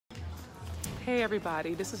Hey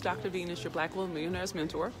everybody, this is Dr. Venus, your Black Women Millionaires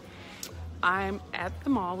Mentor. I'm at the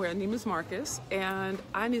mall where Neiman's Marcus and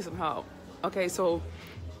I need some help. Okay, so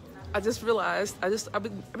I just realized, I've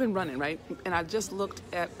been running, right? And I just looked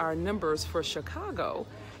at our numbers for Chicago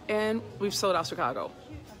and we've sold out Chicago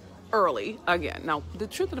early again. Now, the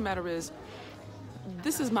truth of the matter is,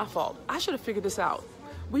 this is my fault. I should have figured this out.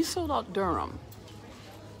 We sold out Durham.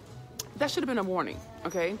 That should have been a warning,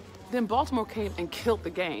 okay? Then Baltimore came and killed the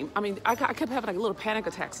game. I mean, I kept having like little panic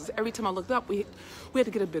attacks. Every time I looked up, we had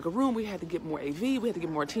to get a bigger room. We had to get more AV. We had to get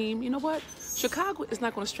more team. You know what? Chicago is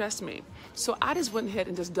not going to stress me. So I just went ahead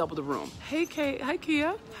and just doubled the room. Hey, Kay. Hi,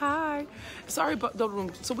 Kia. Hi. Sorry about the room.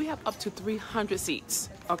 So we have up to 300 seats,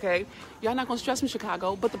 okay? Y'all not going to stress me,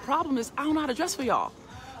 Chicago. But the problem is I don't know how to dress for y'all.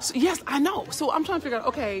 So, yes, I know. So I'm trying to figure out,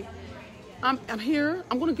 okay, I'm here.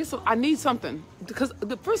 I'm going to get some. I need something because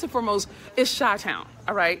the first and foremost is Chi-Town,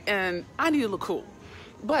 all right? And I need to look cool.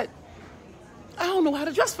 But I don't know how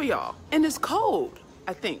to dress for y'all. And it's cold,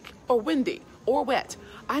 I think, or windy, or wet.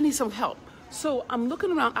 I need some help. So I'm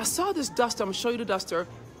looking around. I saw this duster. I'm going to show you the duster.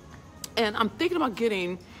 And I'm thinking about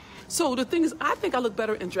getting, so the thing is, I think I look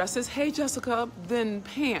better in dresses, hey, Jessica, than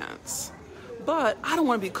pants. But I don't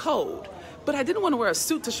want to be cold. But I didn't want to wear a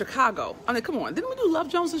suit to Chicago. I mean, come on. Didn't we do Love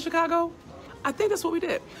Jones in Chicago? I think that's what we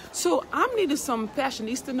did. So I'm needing some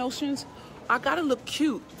fashionista notions. I got to look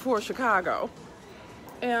cute for Chicago.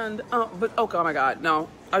 And, but, okay, oh my God, no.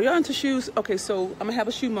 Are y'all into shoes? Okay, so I'm going to have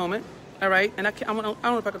a shoe moment, all right? And I don't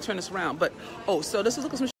know if I can turn this around, but, oh, so this is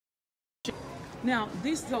looking some shoes. Now,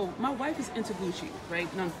 so my wife is into Gucci,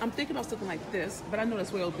 right? Now, I'm thinking about something like this, but I know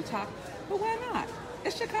that's way over the top. But why not?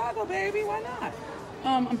 It's Chicago, baby. Why not?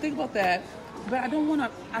 I'm thinking about that. But I don't want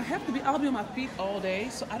to, I'll be on my feet all day,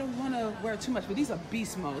 so I don't want to wear too much. But these are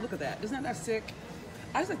beast mode. Look at that. Isn't that sick?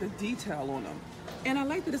 I just like the detail on them. And I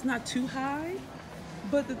like that it's not too high.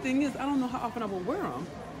 But the thing is, I don't know how often I will wear them.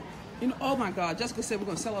 You know, oh my God, Jessica said we're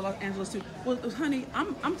going to sell out Los Angeles too. Well, honey,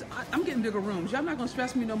 I'm getting bigger rooms. Y'all not going to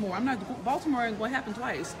stress me no more. Baltimore ain't going to happen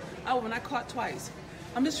twice. When I caught twice.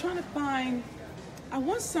 I'm just trying to find, I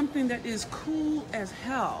want something that is cool as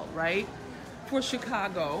hell, right? For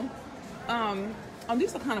Chicago.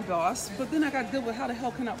 These are kind of boss, but then I got to deal with how the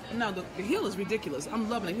hell can I, now the heel is ridiculous. I'm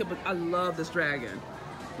loving the heel, but I love this dragon.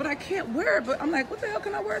 But I can't wear it, but I'm like, what the hell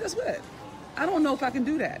can I wear this with? I don't know if I can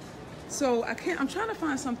do that. So I'm trying to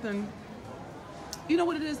find something, you know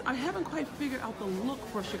what it is? I haven't quite figured out the look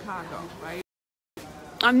for Chicago, right?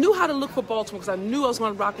 I knew how to look for Baltimore because I knew I was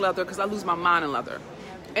going to rock leather because I lose my mind in leather.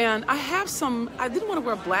 And I have some, I didn't want to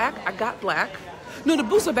wear black. I got black. No, the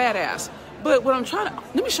boots are badass. But what I'm trying to,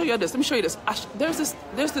 let me show you this. Let me show you this. There's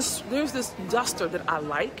this duster that I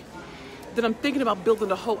like that I'm thinking about building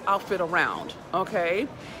the whole outfit around. Okay,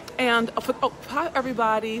 and hi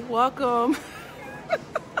everybody, welcome.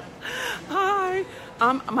 Hi,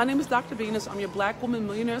 my name is Dr. Venus. I'm your Black Women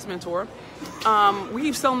Millionaires Mentor. We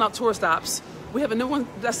keep selling out tour stops. We have a new one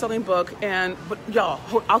that's selling book, but y'all,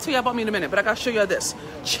 I'll tell you about me in a minute. But I gotta show you this.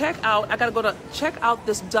 Check out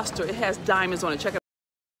this duster. It has diamonds on it. Check it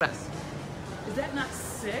out. Is that not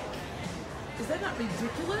sick? Is that not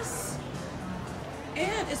ridiculous?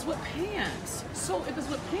 And it's with pants. So if it's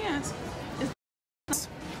with pants,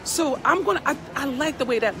 so I like the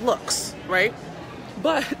way that looks, right?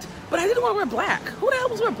 But I didn't want to wear black. Who the hell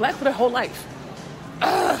was wearing black for their whole life?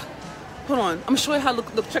 Hold on, I'm gonna show you how look,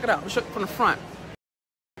 check it out. I'm gonna show you from the front.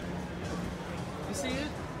 You see it?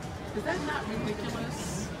 Is that not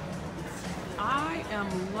ridiculous? I am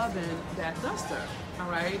loving that duster, all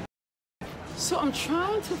right? So I'm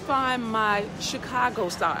trying to find my Chicago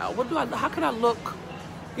style. How can I look,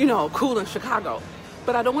 you know, cool in Chicago?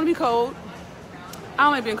 But I don't want to be cold. I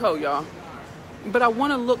don't like being cold, y'all. But I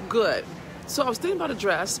want to look good. So I was thinking about a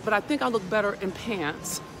dress, but I think I look better in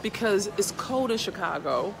pants because it's cold in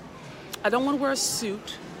Chicago. I don't want to wear a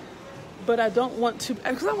suit, but I don't want to,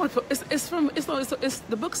 because I want to put, it's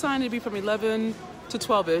the book signing to be from 11 to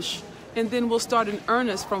 12-ish, and then we'll start in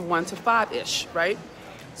earnest from 1 to 5-ish, right?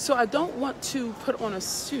 So I don't want to put on a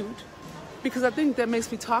suit because I think that makes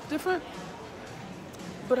me talk different,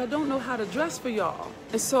 but I don't know how to dress for y'all.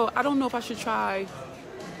 And so I don't know if I should try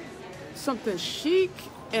something chic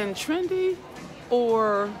and trendy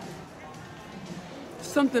or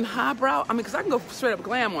something highbrow. I mean, because I can go straight up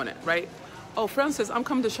glam on it, right? Oh, friend says, I'm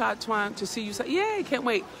coming to Chi-Town to see you. Say, yay, can't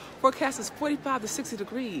wait. Forecast is 45 to 60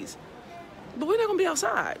 degrees. But we're not going to be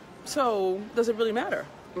outside. So does it really matter?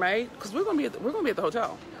 Right? Because we're gonna be at the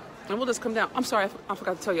hotel, and we'll just come down. I'm sorry, I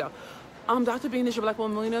forgot to tell y'all. I'm Dr. Venus, your Black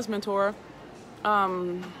Women Millionaires Mentor.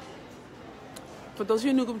 For those of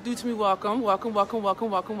you who are new to me, welcome.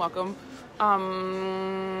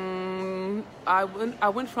 I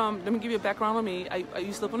went from, let me give you a background on me. I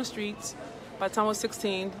used to live on the streets. By the time I was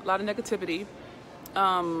 16, a lot of negativity.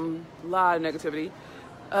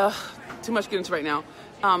 Too much to get into right now.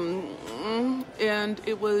 And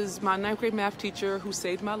it was my 9th grade math teacher who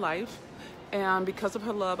saved my life. And because of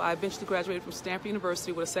her love, I eventually graduated from Stanford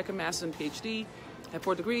University with a second master's and PhD, had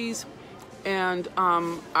 4 degrees. And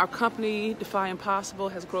our company, Defy Impossible,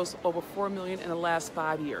 has grossed over $4 million in the last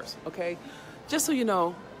 5 years, okay? Just so you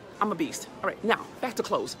know, I'm a beast. All right, now, back to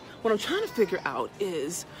clothes. What I'm trying to figure out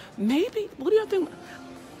is maybe, what do you think?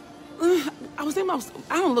 I was thinking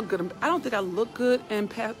I don't look good. I don't think I look good. And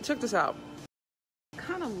check this out. I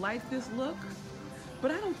kind of like this look, but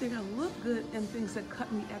I don't think I look good in things that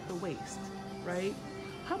cut me at the waist, right?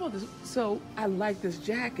 How about this? So I like this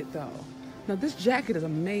jacket though. Now this jacket is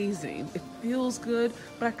amazing. It feels good,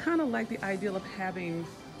 but I kind of like the idea of having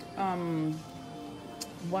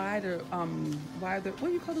wider, what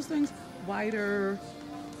do you call those things? Wider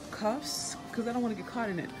cuffs, because I don't want to get caught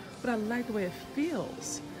in it. But I like the way it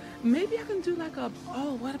feels. Maybe I can do like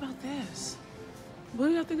what about this? What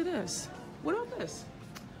do y'all think of this? What about this?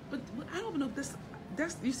 But I don't know if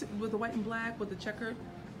that's you see, with the white and black, with the checkered.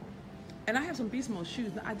 And I have some beast mode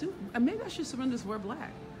shoes. Now maybe I should surrender to wear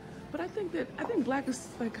black. But I think black is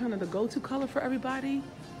like kind of the go-to color for everybody.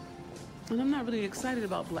 And I'm not really excited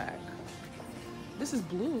about black. This is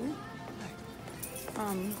blue.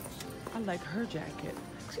 I like her jacket.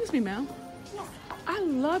 Excuse me, ma'am. Yeah. I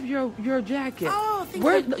love your jacket. Oh,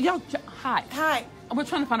 thank you. Y'all, hi. Hi. We're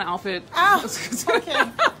trying to find an outfit. Oh, okay.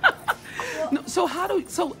 No, so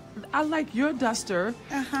I like your duster,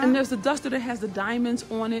 and there's the duster that has the diamonds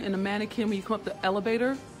on it and the mannequin when you come up the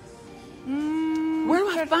elevator. Where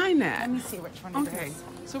do I find that? Let me see which one it is.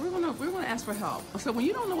 So we're gonna ask for help. So when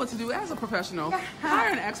you don't know what to do as a professional,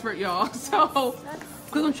 hire an expert, y'all. So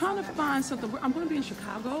because I'm trying to find something. I'm gonna be in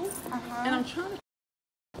Chicago, and I'm trying to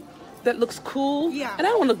that looks cool. Yeah. And I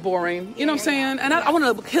don't want to look boring. You know what I'm saying? And I want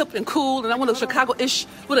to look hip and cool, and I want to look Chicago-ish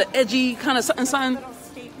with an edgy kind of something. Little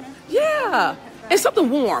statement. Yeah. And something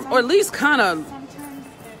warm, or at least kind of. Sometimes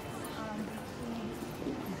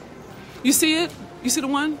You see it? You see the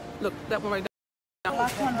one? Look, that one right there. the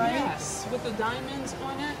last one, right? Yes, with the diamonds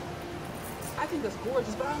on it. I think that's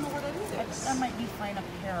gorgeous, but I don't know where that is. That might be fine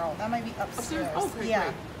apparel. That might be upstairs. Upstairs? Okay, yeah.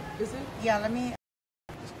 great. Is it? Yeah, let me.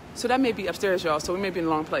 So that may be upstairs, y'all, so we may be in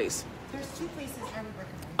the wrong place. There's 2 places I would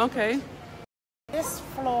recommend. Okay. This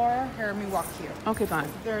floor, here, let me walk you. Okay, fine.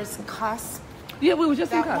 There's Cusp. Yeah, we were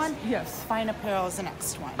just in That Cusp. one? Yes. Fine apparel is the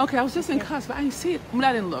next one. Okay, I was just in Cusp, but I didn't see it. Well,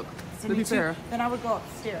 I didn't look, So to be you two- fair. Then I would go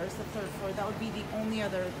upstairs, the 3rd floor. That would be the only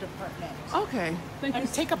other department. Okay. Thank you.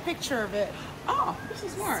 And take a picture of it. Oh, this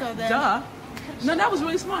is smart. So then- Duh. No, that was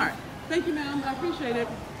really smart. Thank you, ma'am. I appreciate it.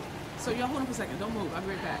 So y'all hold on for a second. Don't move. I'll be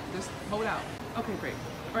right back. Just hold out. Okay, great.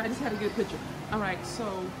 All right, I just had to get a picture. All right, so,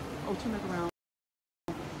 turn back around.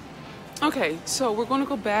 Okay, so we're going to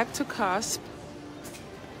go back to Cusp.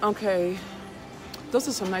 Okay, those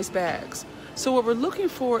are some nice bags. So what we're looking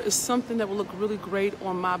for is something that will look really great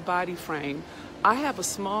on my body frame. I have a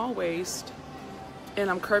small waist, and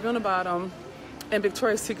I'm curvy on the bottom, and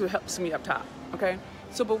Victoria's Secret helps me up top, okay?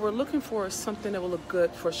 So what we're looking for is something that will look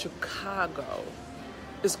good for Chicago.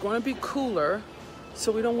 It's going to be cooler,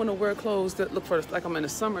 so we don't want to wear clothes that look like I'm in the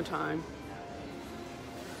summertime.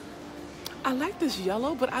 I like this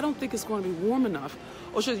yellow, but I don't think it's going to be warm enough.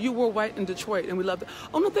 Oh, sure, you wore white in Detroit, and we love that.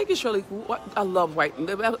 Oh, no, thank you, Shirley. I love white.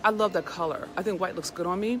 I love that color. I think white looks good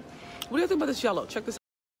on me. What do you think about this yellow? Check this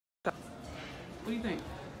out. What do you think?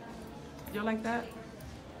 Y'all like that?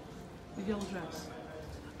 The yellow dress.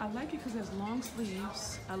 I like it because it has long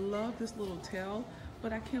sleeves. I love this little tail,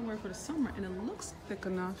 but I can't wear it for the summer, and it looks thick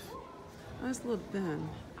enough. Oh, it's a little thin.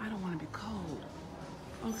 I don't want to be cold.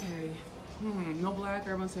 Okay. No black.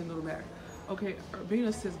 Everyone's saying no black. Okay,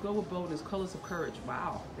 Urbina says, go with boldness, colors of courage.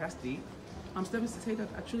 Wow, that's deep. Stephanie says, hey,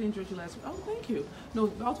 I truly enjoyed you last week. Oh, thank you. No,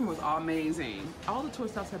 Baltimore was amazing. All the tour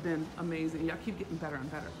stops have been amazing. Y'all keep getting better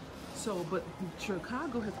and better. So, but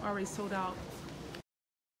Chicago has already sold out.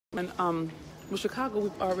 And with Chicago,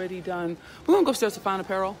 we've already done, we're gonna go upstairs to find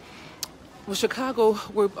apparel. With Chicago,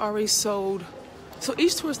 we've already sold, so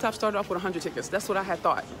each tour stop started off with 100 tickets. That's what I had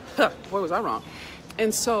thought. Boy, was I wrong.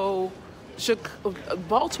 And so,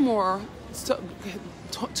 Baltimore,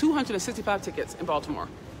 265 tickets in Baltimore.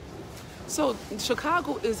 So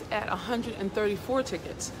Chicago is at 134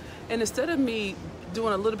 tickets. And instead of me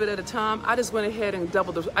doing a little bit at a time, I just went ahead and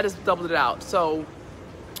doubled it out. So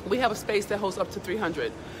we have a space that holds up to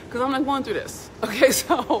 300. Because I'm not going through this. Okay,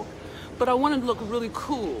 so, but I want to look really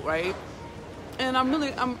cool, right? And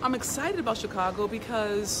I'm excited about Chicago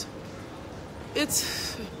because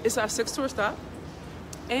it's our 6th tour stop.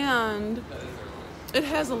 And it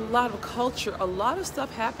has a lot of culture. A lot of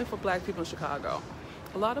stuff happened for black people in Chicago.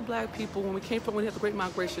 A lot of black people, when we had the Great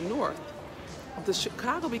Migration North, the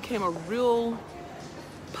Chicago became a real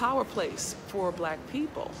power place for black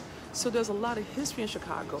people. So there's a lot of history in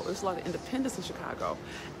Chicago. There's a lot of independence in Chicago.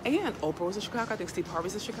 And Opal was in Chicago. I think Steve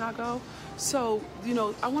Harvey's in Chicago. So, you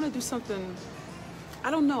know, I want to do something,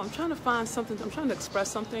 I don't know. I'm trying to find something. I'm trying to express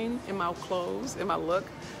something in my clothes, in my look.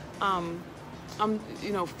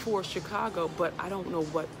 You know, for Chicago, but I don't know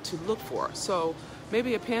what to look for. So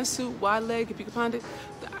maybe a pantsuit, wide leg, if you can find it.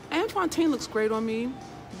 Anne Fontaine looks great on me,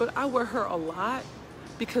 but I wear her a lot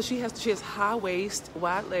because she has high waist,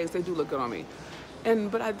 wide legs. They do look good on me.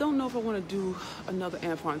 But I don't know if I want to do another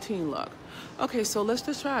Anne Fontaine look. Okay, so let's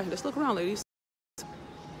just try. Let's look around, ladies.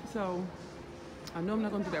 So I know I'm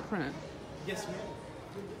not going to do that print. Yes, ma'am.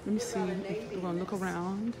 Let me see. We're going to look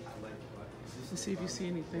around and see if you see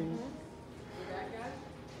anything.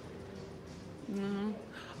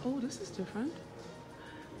 Oh, this is different.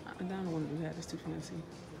 I don't want to do that. It's too fancy.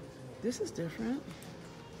 This is different.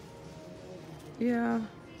 Yeah,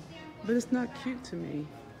 but it's not cute to me.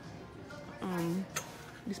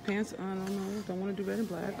 These pants, I don't know. Don't want to do red and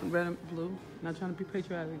black, red and blue. Not trying to be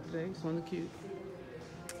patriotic today. Just want to look cute.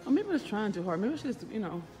 Or maybe I was trying too hard. Maybe I should just, you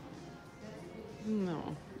know.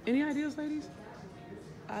 No. Any ideas, ladies?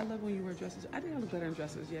 I love when you wear dresses. I think I look better in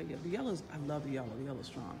dresses. Yeah. The yellows, I love the yellow. The yellow's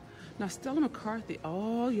strong. Now, Stella McCarthy.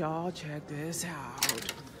 Oh, y'all, check this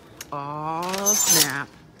out. Oh, snap.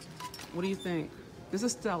 What do you think? This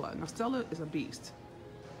is Stella. Now, Stella is a beast.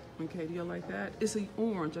 Okay, do you like that? It's an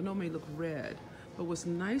orange. I know it may look red, but what's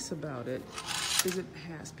nice about it is it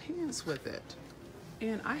has pants with it.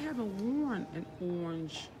 And I haven't worn an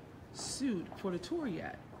orange suit for the tour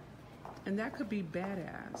yet. And that could be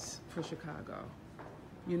badass for Chicago.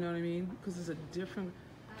 You know what I mean? Because it's a different...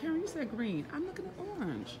 Karen, you said green. I'm looking at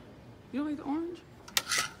orange. You don't like the orange?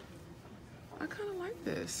 I kind of like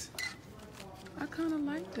this. I kind of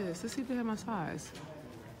like this. Let's see if they have my size.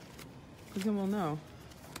 Because then we'll know.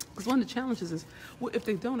 Because one of the challenges is, well, if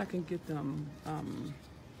they don't, I can get them.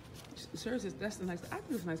 Seriously, that's the nice. I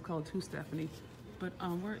think it's a nice color too, Stephanie. But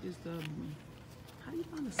where is the? How do you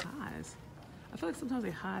find the size? I feel like sometimes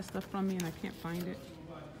they hide stuff from me and I can't find it.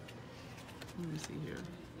 Let me see here.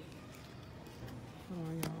 Hold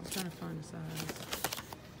on, y'all. I'm trying to find the size.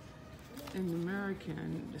 In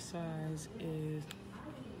American, the size is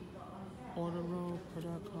order row,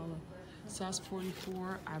 product color. Size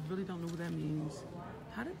 44. I really don't know what that means.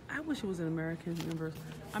 I wish it was an American number.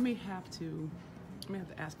 I may have to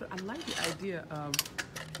ask, but I like the idea of,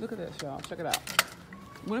 look at this, y'all, check it out.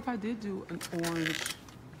 What if I did do an orange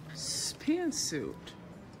pantsuit?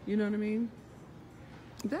 You know what I mean?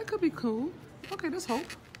 That could be cool. Okay, let's hope.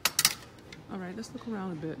 All right, let's look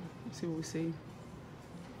around a bit. Let's see what we see.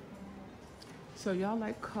 So y'all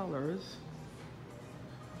like colors.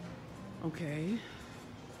 Okay.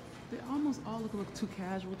 They almost all look too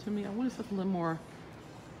casual to me. I want something a little more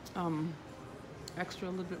extra,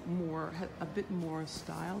 a bit more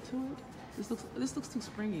style to it. This looks too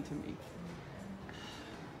springy to me.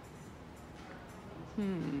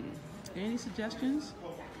 Any suggestions?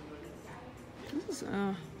 This is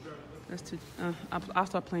that's too. I'll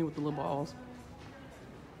start playing with the little balls.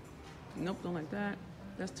 Nope, don't like that.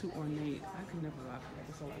 That's too ornate. I can never rock that.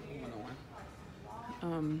 That's all I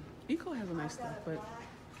want. Eco has a nice stuff, but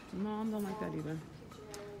Mom don't like that either.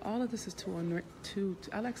 All of this is too ornate.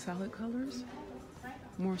 I like solid colors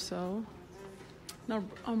more so. Now,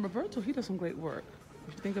 Roberto, he does some great work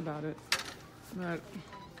if you think about it. But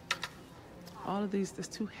all of these, it's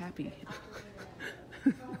too happy.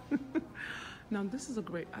 Now, this is a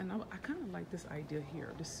great. I kind of like this idea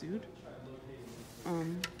here. This suit,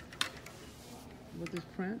 with this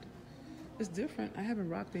print, it's different. I haven't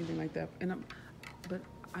rocked anything like that, but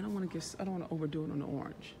I don't want to overdo it on the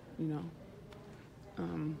orange, you know.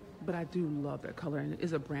 But I do love that color, and it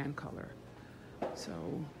is a brand color. So,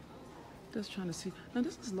 just trying to see. Now,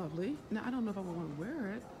 this is lovely. Now, I don't know if I would want to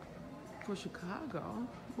wear it for Chicago,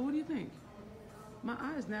 but what do you think? My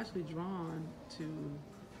eye is naturally drawn to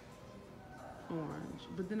orange,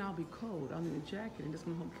 but then I'll be cold. I'll need a jacket, and it's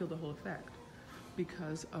going to kill the whole effect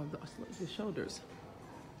because of the shoulders.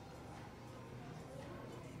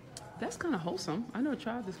 That's kind of wholesome. I never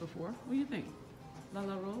tried this before. What do you think? La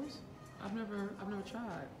La Rose? I've never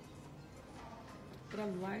tried. But I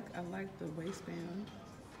like the waistband.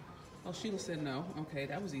 Oh, Sheila said no. Okay,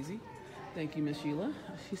 that was easy. Thank you, Miss Sheila.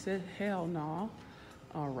 She said hell no.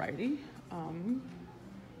 Alrighty.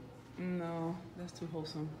 No, that's too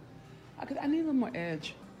wholesome. I need a little more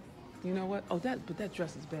edge. You know what? Oh, but that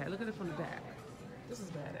dress is bad. Look at it from the back. This is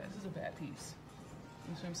badass. This is a bad piece.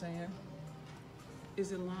 You see what I'm saying?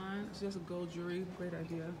 Is it lined? It's just a gold jewelry. Great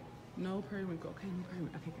idea. No periwinkle. Okay, no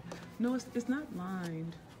periwinkle. Okay. No, it's not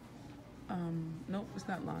lined. Nope, it's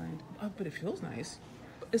not lined. But it feels nice.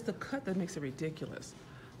 It's the cut that makes it ridiculous.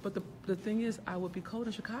 But the thing is, I would be cold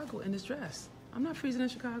in Chicago in this dress. I'm not freezing in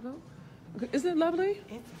Chicago. Okay, isn't it lovely?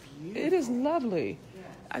 It's beautiful. It is lovely. Yeah.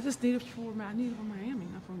 I just need it for Miami,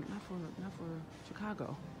 not for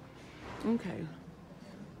Chicago. Okay.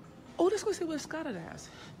 Oh, let's go see what Scotta has.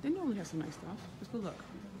 They normally have some nice stuff. Let's go look.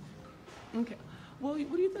 Okay. Well,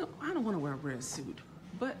 what do you think? I don't want to wear a red suit,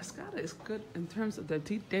 but Scotta is good in terms of their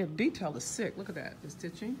detail is sick. Look at that. The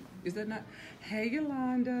stitching. Is that not? Hey,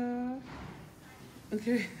 Yolanda.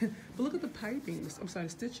 Okay. But look at the piping. I'm sorry,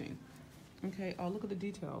 stitching. Okay. Oh, look at the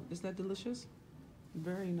detail. Is that delicious?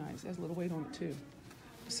 Very nice. Has a little weight on it too.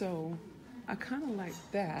 So, I kind of like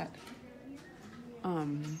that.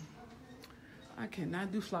 I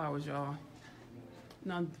cannot do flowers, y'all.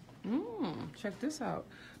 Now, check this out.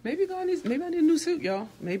 Maybe I need a new suit, y'all.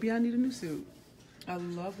 Maybe I need a new suit. I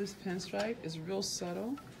love this pinstripe. It's real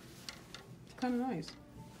subtle. It's kind of nice.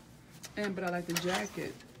 But I like the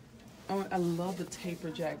jacket. Oh, I love the taper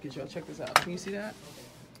jacket, y'all. Check this out. Can you see that?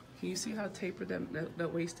 Can you see how tapered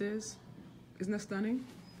that waist is? Isn't that stunning?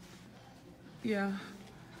 Yeah.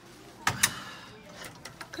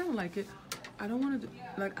 Kind of like it. I don't want to do,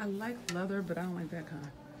 like, I like leather, but I don't like that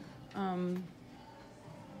kind.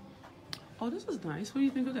 Oh, this is nice. What do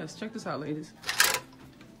you think of this? Check this out, ladies.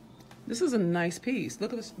 This is a nice piece.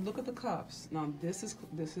 Look at this. Look at the cuffs. Now, this is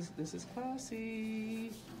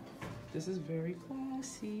classy. This is very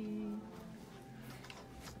classy.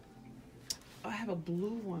 I have a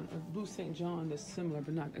blue one, a blue St. John that's similar,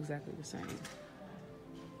 but not exactly the same.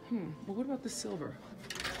 Well, what about the silver?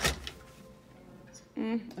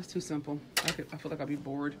 That's too simple. I feel like I'd be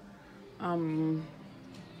bored.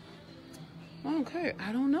 Okay,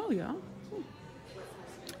 I don't know, y'all.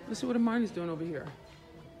 Let's see what Imani's doing over here.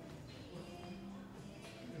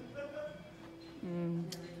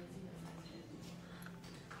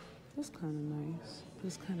 This kind of nice.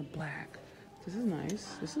 This kind of black. This is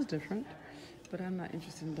nice. This is different, but I'm not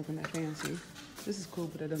interested in looking that fancy. This is cool,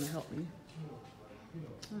 but that doesn't help me.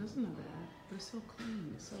 Oh, this is not bad, but it's so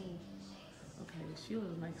clean. It's so... Okay, Sheila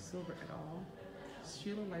doesn't like silver at all.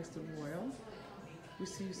 Sheila likes the royal. We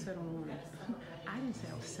see you set on orange. I didn't say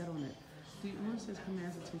I was set on it. The orange says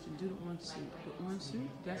commands attention. Do the orange suit. The orange suit,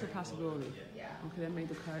 that's a possibility. Okay, that made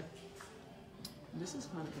the cut. This is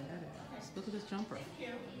kind of badass. Look at this jumper.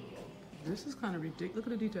 This is kind of ridiculous. Look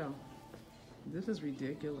at the detail. This is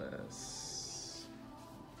ridiculous.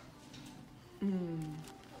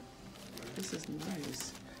 This is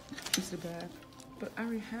nice. It's the back. But I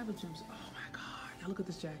already have a jumpsuit. Oh my God. Now look at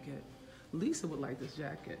this jacket. Lisa would like this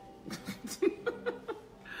jacket.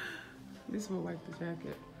 Lisa would like the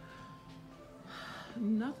jacket.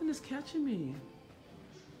 Nothing is catching me.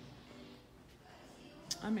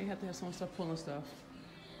 I may have to have someone start pulling stuff.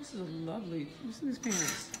 This is a lovely, you see these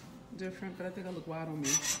pants? Different, but I think I look wide on me.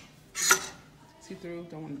 See through,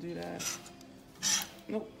 don't want to do that.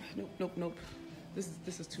 Nope, nope, nope, nope.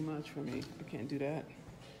 This is too much for me. I can't do that.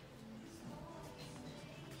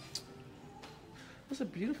 It's a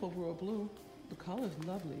beautiful royal blue. The color is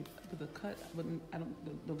lovely, but the cut,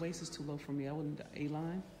 the waist is too low for me. I wouldn't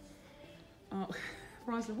A-line.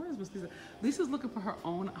 Ron said, where is Miss Lisa? Lisa's looking for her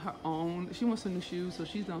own. She wants some new shoes, so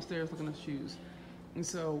she's downstairs looking at shoes. And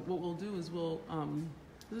so what we'll do is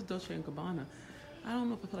this is Dolce & Gabbana. I don't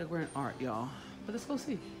know if I feel like wearing art, y'all, but let's go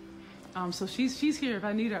see. So she's here. If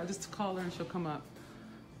I need her, I'll just call her and she'll come up.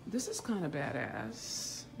 This is kind of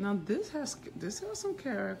badass. Now this has some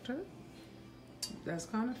character. That's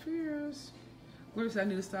kind of fierce. Gloria said, I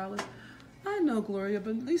need a stylist. I know, Gloria,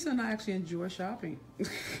 but Lisa and I actually enjoy shopping.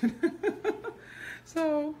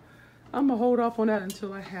 So I'm going to hold off on that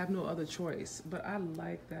until I have no other choice. But I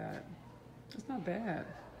like that. It's not bad.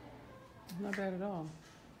 It's not bad at all.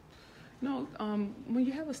 No, when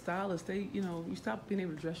you have a stylist, you stop being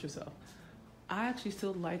able to dress yourself. I actually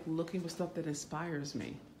still like looking for stuff that inspires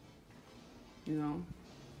me. You know?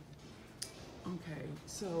 Okay,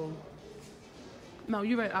 so... No,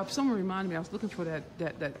 you're right. Someone reminded me. I was looking for that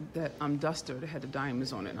duster that had the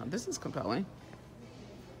diamonds on it. Now this is compelling.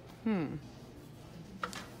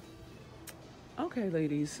 Okay,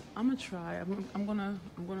 ladies, I'm gonna try. I'm gonna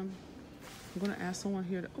ask someone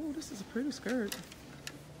here. Oh, this is a pretty skirt.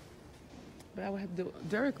 But I would have to do.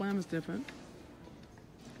 Derek Lam is different.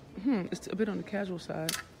 It's a bit on the casual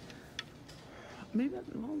side. Maybe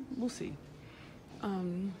we'll see.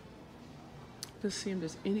 Let's see if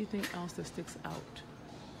there's anything else that sticks out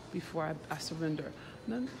before I surrender.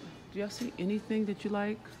 None, do y'all see anything that you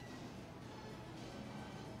like?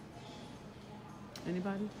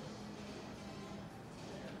 Anybody?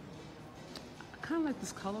 I kind of like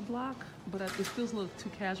this color block, but it feels a little too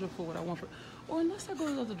casual for what I want. Or unless I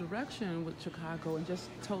go the other direction with Chicago and just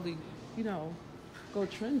totally, you know, go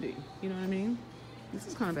trendy. You know what I mean? This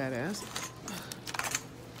is kind of badass.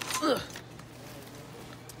 Ugh.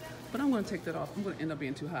 But I'm going to take that off. I'm going to end up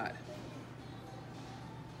being too hot.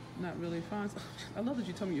 Not really fine. I love that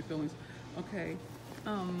you told me your feelings. Okay.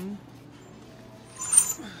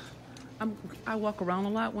 I walk around a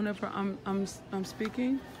lot whenever I'm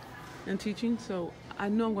speaking and teaching, so I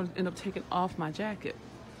know I'm going to end up taking off my jacket.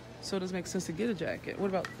 So it doesn't make sense to get a jacket.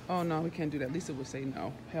 What about? Oh no, we can't do that. Lisa would say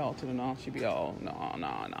no. Hell to the no. She'd be all no.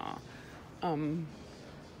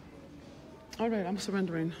 All right, I'm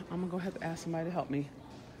surrendering. I'm gonna go ahead and ask somebody to help me.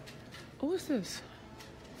 Oh, what's this?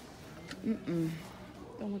 Don't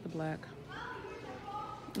want the black.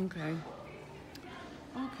 Okay.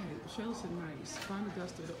 Okay, Shayla said nice. Find the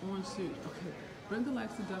duster, the orange suit. Okay, Brenda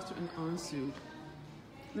likes the duster and the orange suit.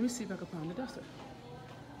 Let me see if I can find the duster.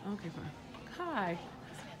 Okay, fine. Hi.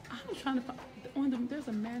 I'm trying to find, there's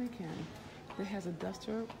a mannequin that has a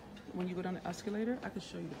duster when you go down the escalator. I can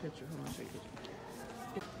show you the picture. Hold on, I'll show you the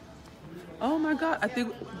picture. Oh my God, I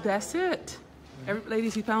think that's it.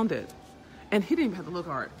 Ladies, he found it. And he didn't even have to look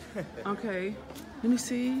hard. Okay, let me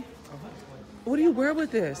see. What do you wear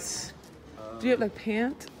with this? Do you have like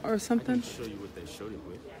pants or something? I can show you what they showed it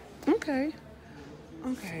with. Okay.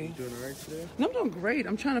 Okay. You doing all right today? No, I'm doing great.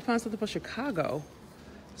 I'm trying to find something for Chicago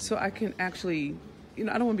so I can actually, you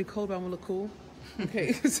know, I don't want to be cold, but I want to look cool.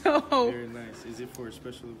 Okay, so. Very nice. Is it for a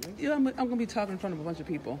special event? Yeah, I'm going to be talking in front of a bunch of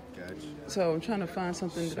people. Gotcha. So I'm trying to find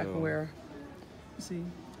something that I can wear. Let's see.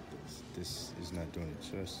 This is not doing it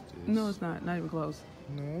justice. No, it's not. Not even close.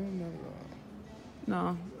 No, not at all.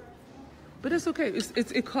 No. But it's okay.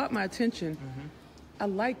 It caught my attention. Mm-hmm. I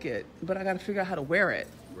like it, but I got to figure out how to wear it.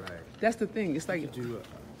 Right. That's the thing. It's like. You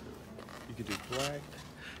could do black.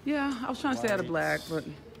 Yeah, I was trying to stay out of black, but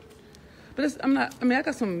it's, I'm not. I mean, I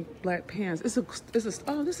got some black pants.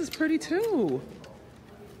 Oh, this is pretty too.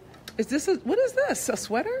 What is this? A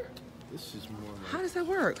sweater? This is more. Like, how does that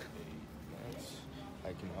work?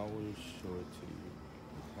 I can always show it to you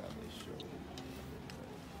how they show it.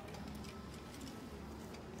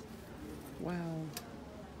 Wow.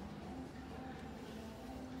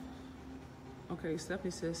 Okay,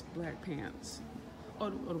 Stephanie says black pants. Or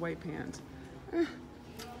the white pants. I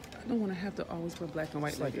don't want to have to always wear black and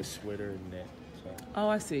white. It's like a sweater net. So. Oh,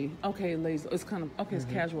 I see. Okay, ladies. It's kind of, okay, it's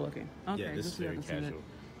casual looking. Okay, yeah, this is very casual.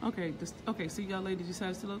 Okay, see y'all ladies, you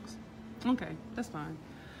satisfied looks? Okay, that's fine.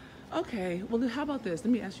 Okay, well, then how about this?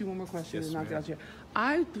 Let me ask you one more question and I'll get out here.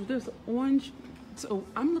 There's orange, so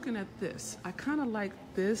I'm looking at this. I kind of like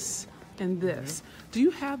this and this. Do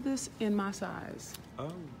you have this in my size?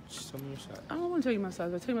 Oh, just tell me your size. I don't want to tell you my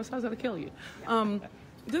size. If I tell you my size, that'll kill you.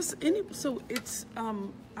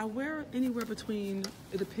 I wear anywhere between,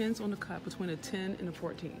 it depends on the cut, between a 10 and a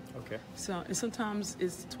 14. Okay. So, and sometimes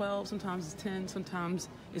it's 12, sometimes it's 10, sometimes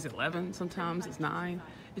it's 11, sometimes it's 9.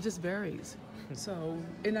 It just varies. So,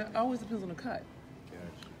 and it always depends on the cut.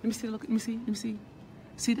 Gotcha. Let me see, look, let me see.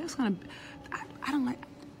 See, that's kind of, I don't like,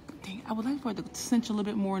 dang, I would like for it to cinch a little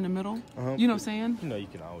bit more in the middle. You know what I'm saying? You know, you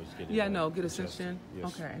can always get it. Yeah, no, get a cinch in. Yes.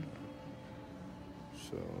 Okay.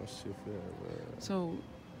 So, let's see if we have So,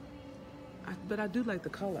 but I do like the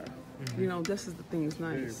color. You know, this is the thing that's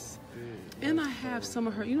nice. And I have some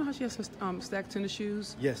of her, you know how she has her stacked tennis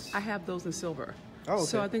shoes? Yes. I have those in silver. Oh, okay.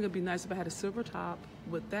 So I think it'd be nice if I had a silver top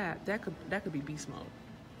with that. That could be beast mode.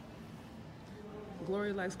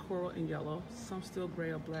 Gloria likes coral and yellow. Some still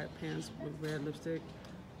gray or black pants with red lipstick.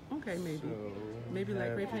 Okay, maybe. So, maybe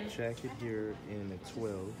like gray the pants. jacket here in a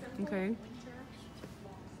 12. Okay.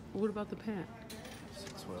 What about the pant?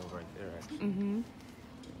 It's a 12 right there, actually.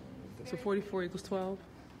 So 44 equals 12?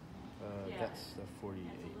 That's a 48.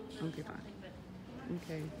 Okay, fine.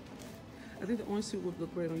 Okay. I think the orange suit would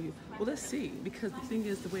look great on you. Well, let's see, because the thing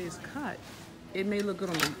is, the way it's cut, it may look good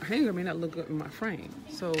on the hanger, it may not look good in my frame.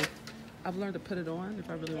 So I've learned to put it on if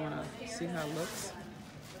I really want to see how it looks.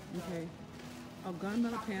 Okay. Oh,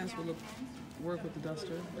 gunmetal pants will work with the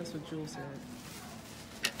duster. That's what Jules said.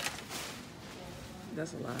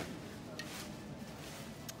 That's a lot.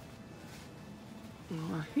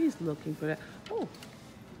 Oh, he's looking for that. Oh,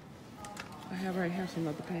 I have some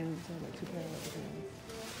other pants. I have like 2 pairs of other pants.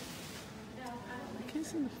 I can't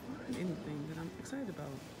seem to find anything that I'm excited about.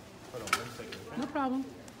 Hold on 1 second. No problem.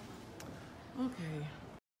 Okay.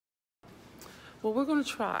 Well, we're gonna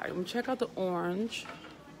try. I'm gonna check out the orange.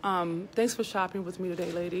 Thanks for shopping with me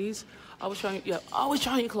today, ladies. Always trying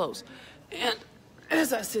your clothes. And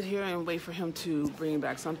as I sit here and wait for him to bring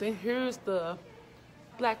back something, here's the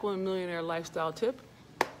Black Women Millionaire Lifestyle Tip.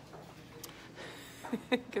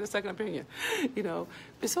 Get a second opinion. You know,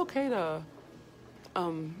 it's okay to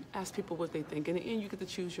ask people what they think, and in the end you get to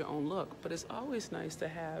choose your own look, but it's always nice to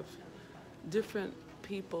have different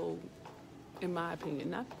people, in my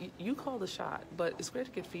opinion. Not you call the shot, but it's great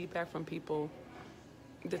to get feedback from people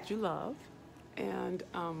that you love, and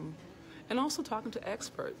also talking to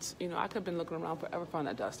experts. You know, I could have been looking around forever for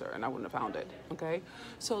that duster, and I wouldn't have found it. Okay,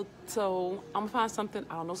 so I'm gonna find something.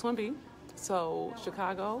 I don't know what it's gonna be. So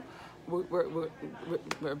Chicago, we're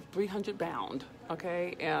 300 bound.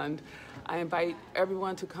 Okay, and I invite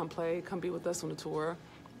everyone to come be with us on the tour.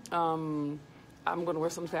 I'm going to wear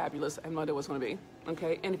something fabulous. I have no idea what it's going to be.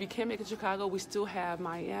 Okay, and if you can't make it to Chicago, we still have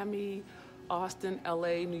Miami, Austin,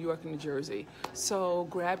 LA, New York, and New Jersey. So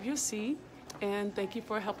grab your seat, and thank you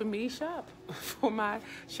for helping me shop for my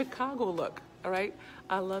Chicago look. All right,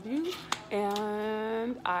 I love you,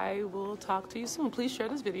 and I will talk to you soon. Please share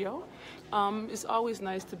this video. It's always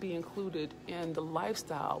nice to be included in the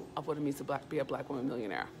lifestyle of what it means to be a Black woman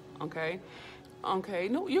millionaire. Okay? Okay,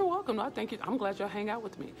 no, you're welcome. No, I thank you. I'm glad y'all hang out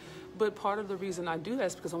with me. But part of the reason I do that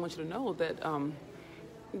is because I want you to know that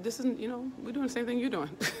this isn't, you know, we're doing the same thing you're doing.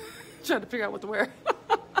 Trying to figure out what to wear.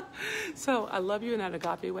 So I love you in that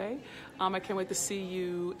agape way. I can't wait to see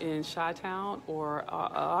you in Chi-Town or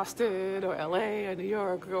Austin or LA or New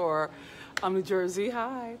York or New Jersey.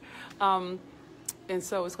 Hi. And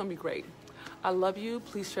so it's going to be great. I love you.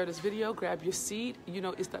 Please share this video. Grab your seat. You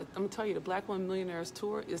know, I'm going to tell you, the Black Women Millionaires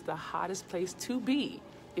Tour is the hottest place to be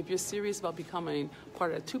if you're serious about becoming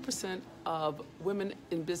part of the 2% of women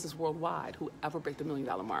in business worldwide who ever break the $1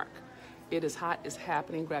 million mark. It is hot. It's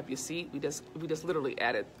happening. Grab your seat. We just literally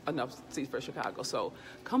added enough seats for Chicago. So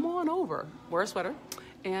come on over. Wear a sweater.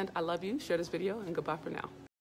 And I love you. Share this video, and goodbye for now.